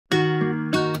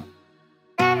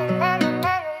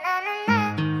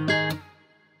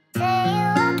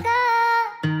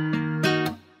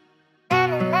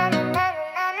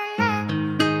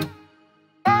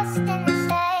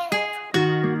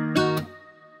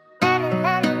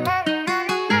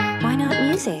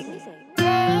music.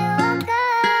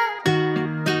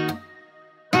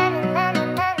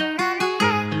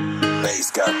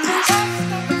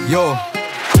 Yo,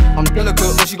 I'm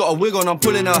delicate when she got a wig on, I'm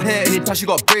pulling her hair anytime she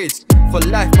got braids. For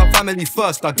life, my family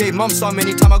first. I gave mum some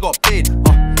anytime I got paid.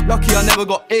 Lucky I never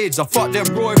got AIDS. I fucked them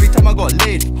bro every time I got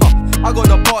laid. I got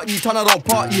the party, turn I don't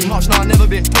party much, now I never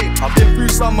been paid. I've been through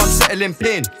some unsettling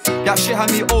pain. That shit had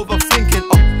me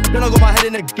overthinking. Then I got my head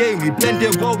in the game. We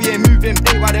blended well, we ain't moving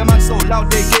big. Why them man so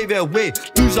loud, they gave it away.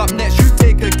 Who's up next? You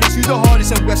take a guess. Who's the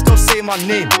hardest and West? Don't say my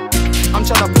name. I'm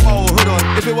tryna put my whole hood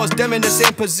on. If it was them in the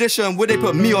same position, would they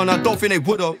put me on? I don't think they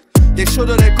would've. They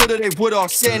shoulda, they coulda, they would've.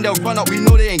 Saying they'll run up, we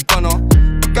know they ain't gonna.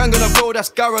 Gang gonna go, that's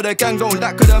Gara. The gang don't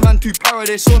lack, cause the man too para.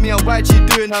 They saw me a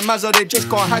YG doing a Mazda, they just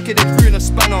can't hack it, they threw in a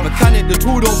spanner. Mechanic, the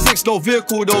tool don't fix no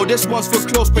vehicle though. This one's for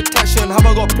close protection. Have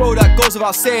I got pro that goes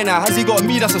without saying that? Has he got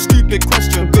me? That's a stupid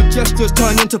question. Good gestures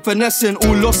turn into finessing.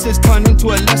 All losses turn into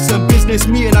a lesson. Business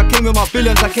meeting, I came with my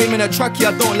billions. I came in a trackie,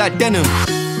 I don't like denim.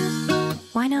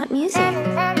 Why not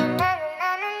music?